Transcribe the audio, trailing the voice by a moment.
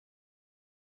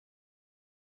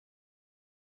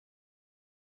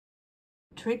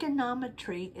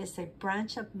Trigonometry is a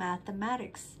branch of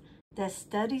mathematics that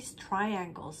studies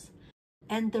triangles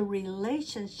and the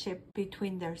relationship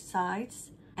between their sides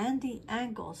and the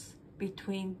angles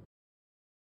between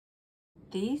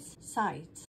these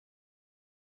sides.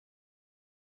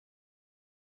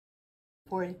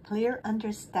 For a clear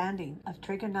understanding of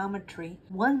trigonometry,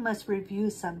 one must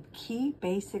review some key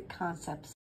basic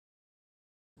concepts.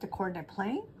 The coordinate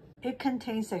plane, it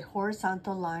contains a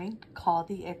horizontal line called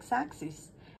the x-axis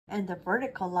and the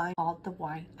vertical line called the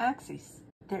y-axis.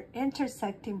 Their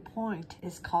intersecting point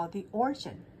is called the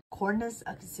origin, coordinates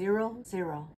of 0,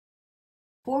 0.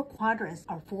 4 quadrants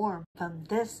are formed from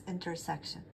this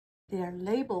intersection. They are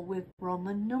labeled with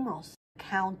Roman numerals,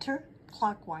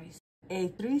 counterclockwise. A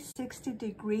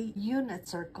 360-degree unit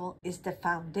circle is the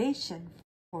foundation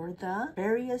for the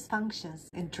various functions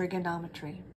in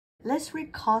trigonometry. Let's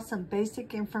recall some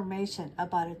basic information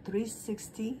about a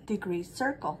 360-degree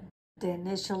circle. The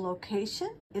initial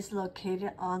location is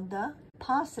located on the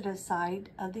positive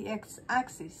side of the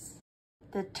x-axis.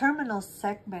 The terminal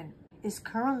segment is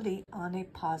currently on a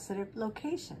positive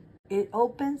location. It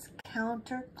opens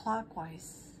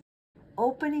counterclockwise.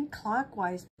 Opening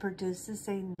clockwise produces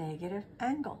a negative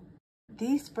angle.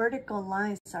 These vertical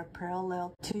lines are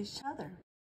parallel to each other.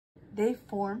 They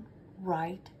form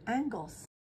right angles.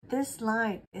 This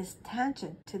line is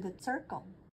tangent to the circle.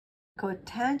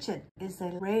 Cotangent is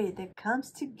a ray that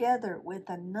comes together with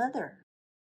another.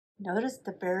 Notice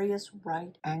the various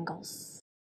right angles.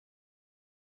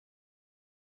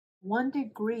 1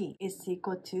 degree is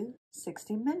equal to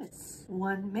 60 minutes.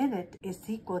 1 minute is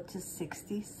equal to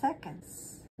 60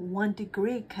 seconds. 1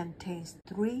 degree contains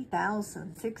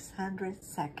 3,600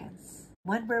 seconds.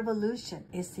 1 revolution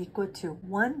is equal to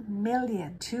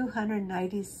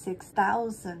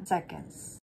 1,296,000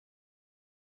 seconds.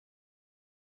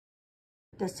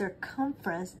 The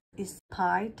circumference is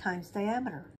pi times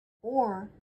diameter,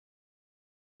 or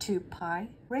 2 pi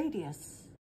radius.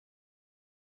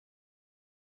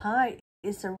 Pi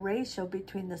is a ratio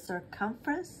between the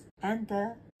circumference and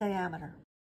the diameter.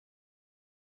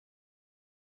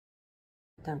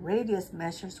 The radius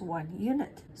measures 1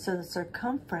 unit, so the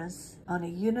circumference on a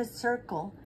unit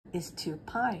circle is 2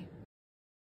 pi.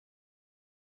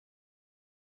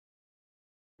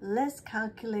 Let's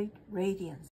calculate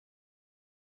radians.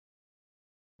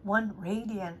 1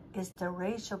 radian is the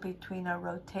ratio between a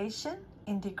rotation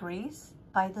in degrees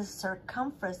by the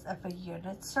circumference of a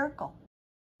unit circle.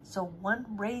 So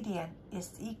 1 radian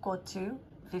is equal to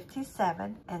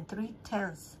 57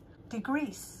 3/10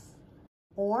 degrees,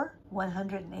 or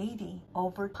 180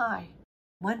 over pi.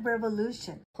 1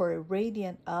 revolution for a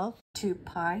radian of 2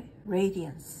 pi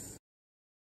radians.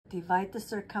 Divide the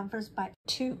circumference by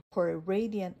 2 for a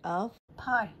radian of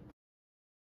pi.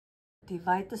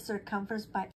 Divide the circumference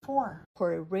by 4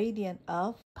 for a radian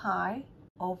of pi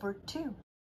over 2.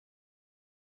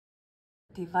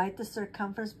 Divide the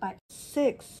circumference by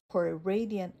 6 for a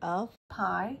radian of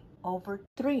pi over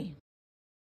 3.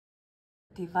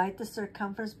 Divide the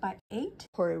circumference by 8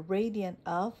 for a radian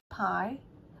of pi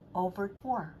over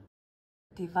 4.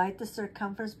 Divide the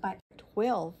circumference by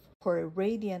 12 for a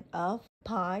radian of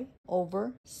pi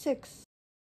over 6.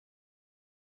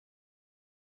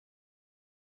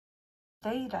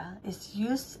 Theta is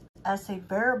used as a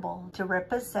variable to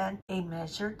represent a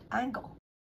measured angle.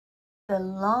 The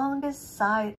longest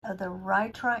side of the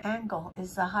right triangle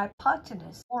is the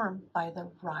hypotenuse formed by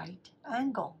the right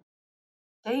angle.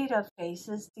 Theta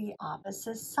faces the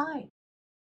opposite side.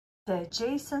 The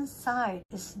adjacent side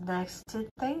is next to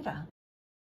theta.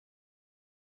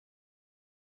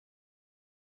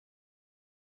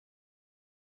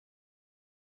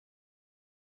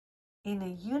 In a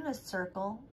unit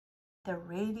circle, the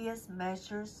radius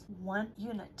measures 1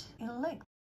 unit in length.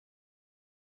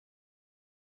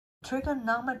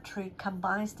 Trigonometry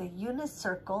combines the unit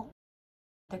circle,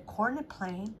 the coordinate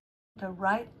plane, the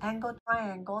right angle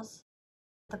triangles,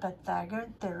 the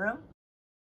Pythagorean theorem.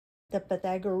 The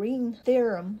Pythagorean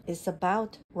theorem is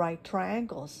about right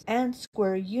triangles and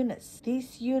square units.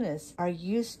 These units are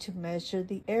used to measure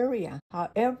the area.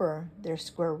 However, their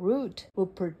square root will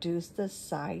produce the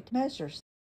side measures.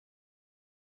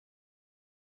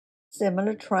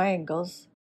 Similar triangles,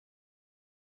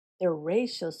 their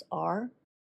ratios are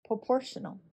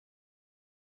proportional.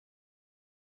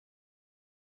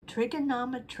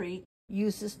 Trigonometry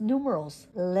uses numerals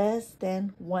less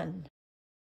than 1.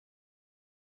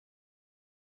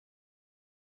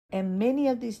 And many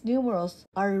of these numerals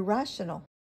are irrational.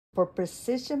 For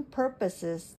precision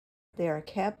purposes, they are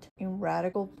kept in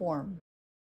radical form.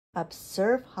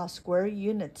 Observe how square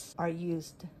units are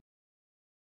used.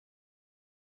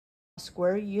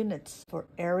 square units for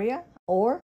area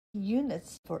or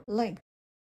units for length.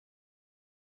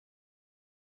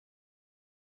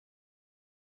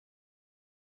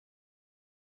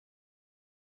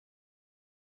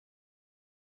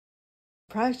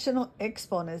 Fractional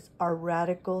exponents are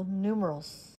radical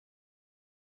numerals.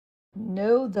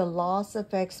 Know the laws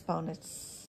of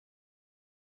exponents.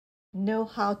 Know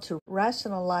how to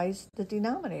rationalize the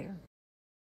denominator.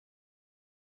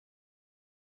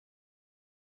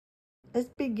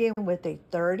 Let's begin with a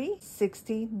 30,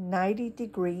 60,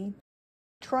 90-degree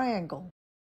triangle.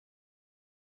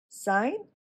 Sine?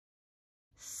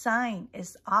 Sine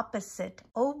is opposite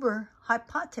over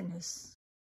hypotenuse.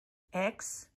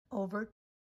 X over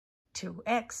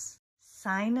 2x.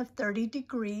 Sine of 30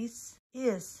 degrees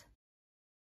is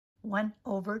 1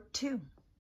 over 2.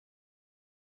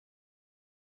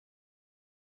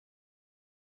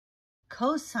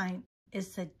 Cosine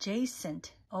is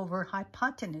adjacent over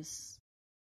hypotenuse.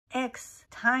 X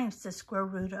times the square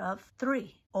root of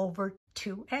 3 over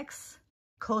 2x.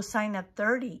 Cosine of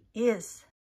 30 is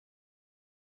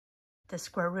the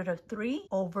square root of 3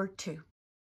 over 2.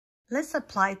 Let's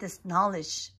apply this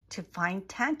knowledge to find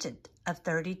tangent of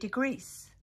 30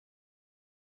 degrees.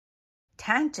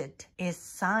 Tangent is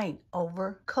sine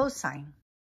over cosine.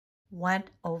 1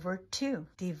 over 2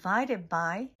 divided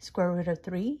by square root of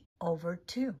 3 over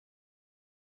 2.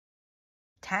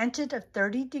 Tangent of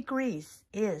 30 degrees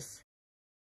is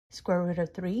square root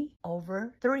of 3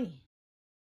 over 3.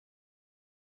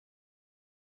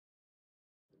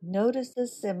 Notice the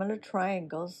similar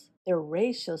triangles, their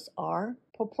ratios are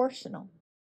proportional.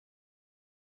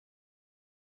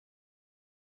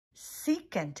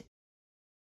 Secant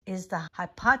is the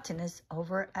hypotenuse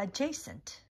over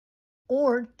adjacent,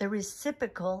 or the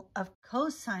reciprocal of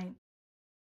cosine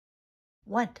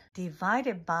 1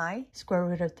 divided by square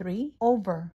root of 3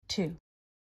 over 2.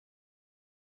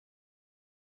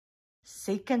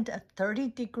 Secant of 30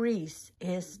 degrees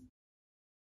is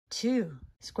 2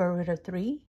 square root of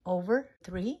 3 over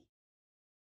 3.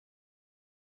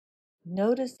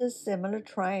 Notice the similar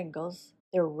triangles,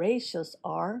 their ratios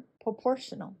are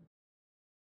proportional.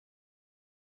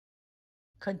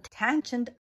 Cotangent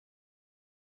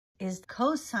is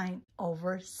cosine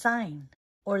over sine,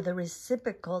 or the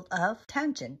reciprocal of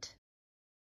tangent.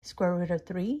 Square root of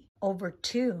 3 over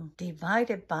 2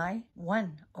 divided by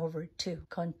 1 over 2.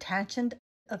 Cotangent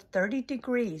of 30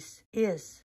 degrees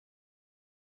is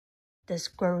the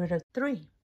square root of 3.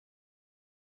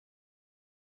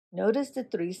 Notice the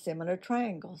three similar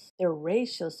triangles. Their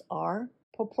ratios are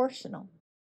proportional.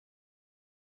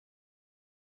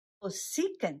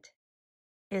 Cosecant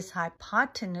is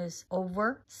hypotenuse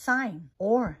over sine,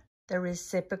 or the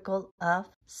reciprocal of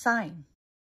sine.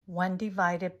 1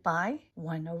 divided by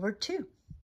 1 over 2.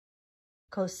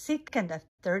 Cosecant of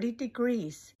 30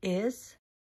 degrees is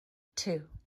 2.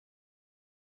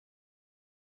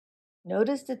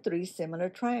 Notice the three similar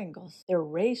triangles. Their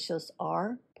ratios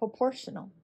are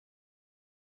proportional.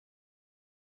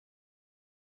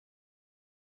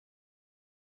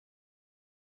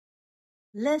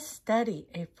 Let's study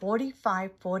a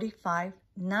 45, 45,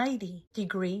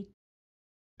 90-degree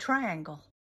triangle.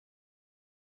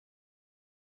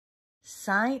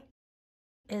 Sine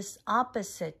is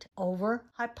opposite over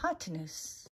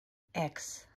hypotenuse.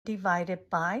 X divided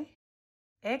by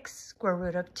x square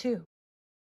root of 2.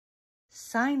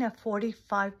 Sine of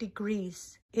 45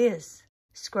 degrees is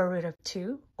square root of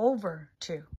 2 over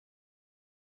 2.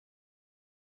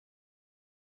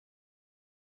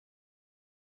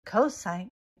 Cosine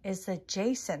is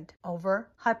adjacent over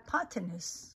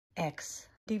hypotenuse. X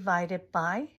divided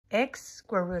by x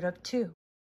square root of 2.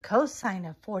 Cosine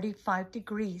of 45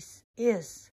 degrees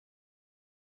is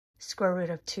square root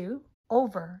of 2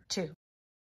 over 2.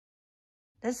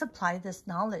 Let's apply this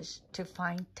knowledge to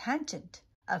find tangent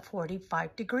of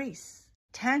 45 degrees.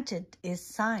 Tangent is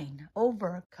sine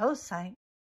over cosine,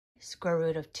 square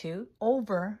root of 2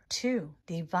 over 2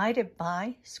 divided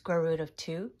by square root of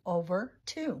 2 over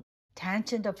 2.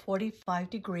 Tangent of 45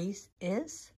 degrees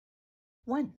is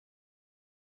 1.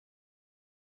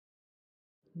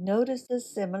 Notice the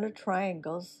similar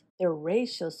triangles. Their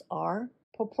ratios are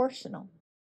proportional.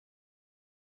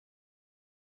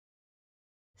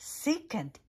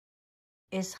 Secant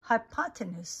is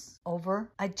hypotenuse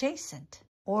over adjacent,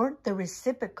 or the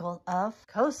reciprocal of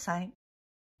cosine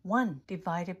 1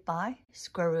 divided by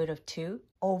square root of 2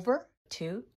 over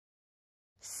 2.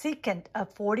 Secant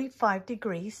of 45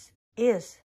 degrees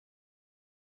is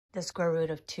the square root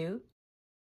of 2.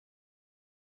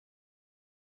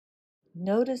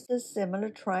 Notice the similar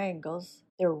triangles.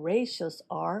 Their ratios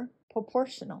are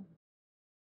proportional.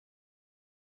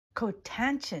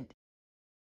 Cotangent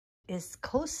is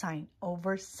cosine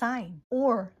over sine,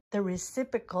 or the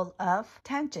reciprocal of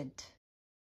tangent.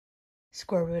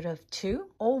 Square root of 2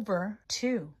 over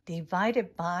 2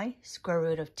 divided by square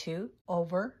root of 2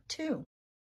 over 2.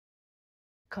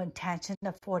 Cotangent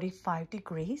of 45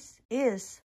 degrees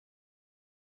is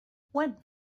 1.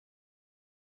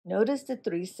 Notice the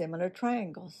three similar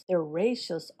triangles. Their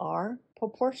ratios are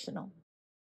proportional.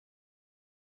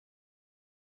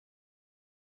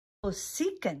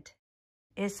 Cosecant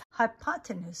is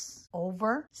hypotenuse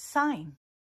over sine,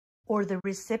 or the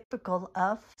reciprocal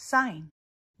of sine.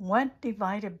 1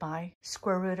 divided by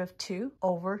square root of 2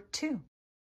 over 2.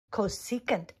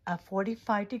 Cosecant of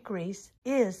 45 degrees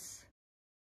is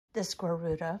the square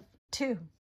root of 2.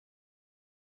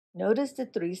 Notice the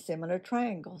three similar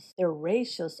triangles. Their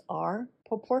ratios are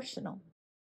proportional.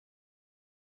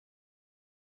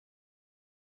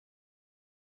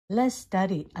 Let's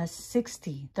study a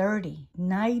 60, 30,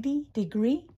 90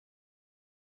 degree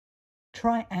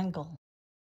triangle.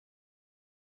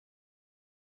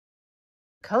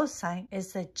 Cosine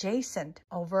is adjacent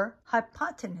over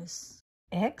hypotenuse,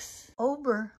 x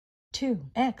over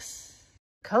 2x.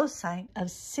 Cosine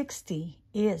of 60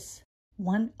 is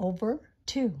 1 over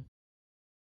 2.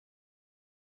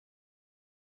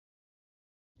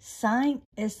 Sine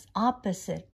is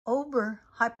opposite over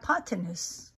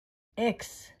hypotenuse,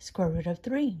 x square root of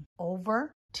 3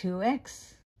 over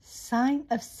 2x. Sine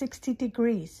of 60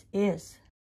 degrees is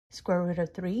square root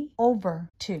of 3 over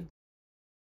 2.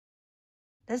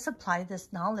 Let's apply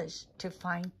this knowledge to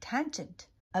find tangent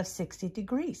of 60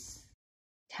 degrees.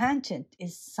 Tangent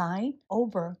is sine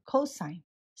over cosine,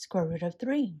 square root of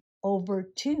 3 over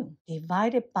 2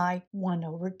 divided by 1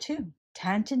 over 2.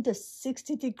 Tangent of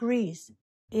 60 degrees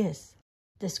is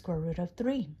the square root of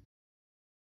 3.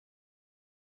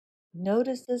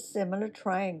 Notice the similar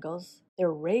triangles.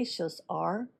 Their ratios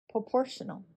are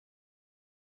proportional.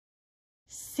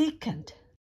 Secant,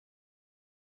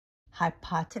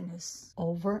 hypotenuse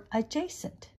over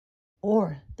adjacent,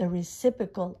 or the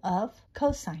reciprocal of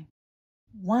cosine.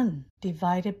 1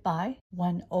 divided by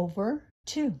 1 over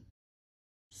 2.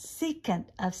 Secant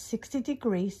of 60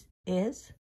 degrees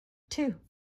is 2.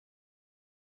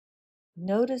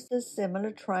 Notice the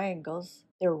similar triangles.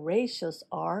 Their ratios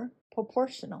are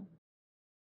proportional.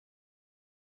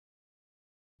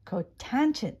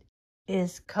 Cotangent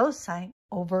is cosine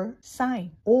over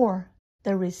sine, or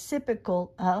the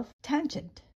reciprocal of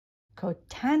tangent.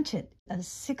 Cotangent of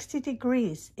 60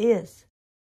 degrees is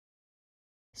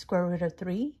square root of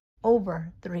 3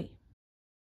 over 3.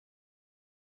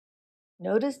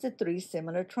 Notice the three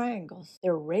similar triangles.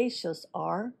 Their ratios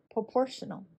are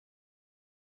proportional.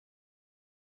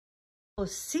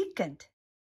 Cosecant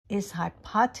is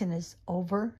hypotenuse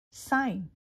over sine,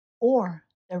 or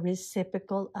the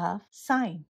reciprocal of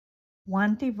sine.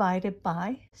 1 divided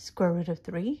by square root of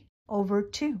 3 over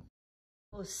 2.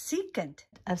 Cosecant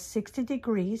of 60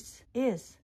 degrees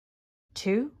is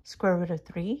 2 square root of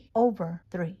 3 over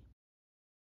 3.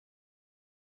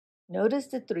 Notice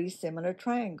the three similar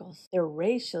triangles. Their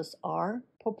ratios are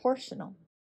proportional.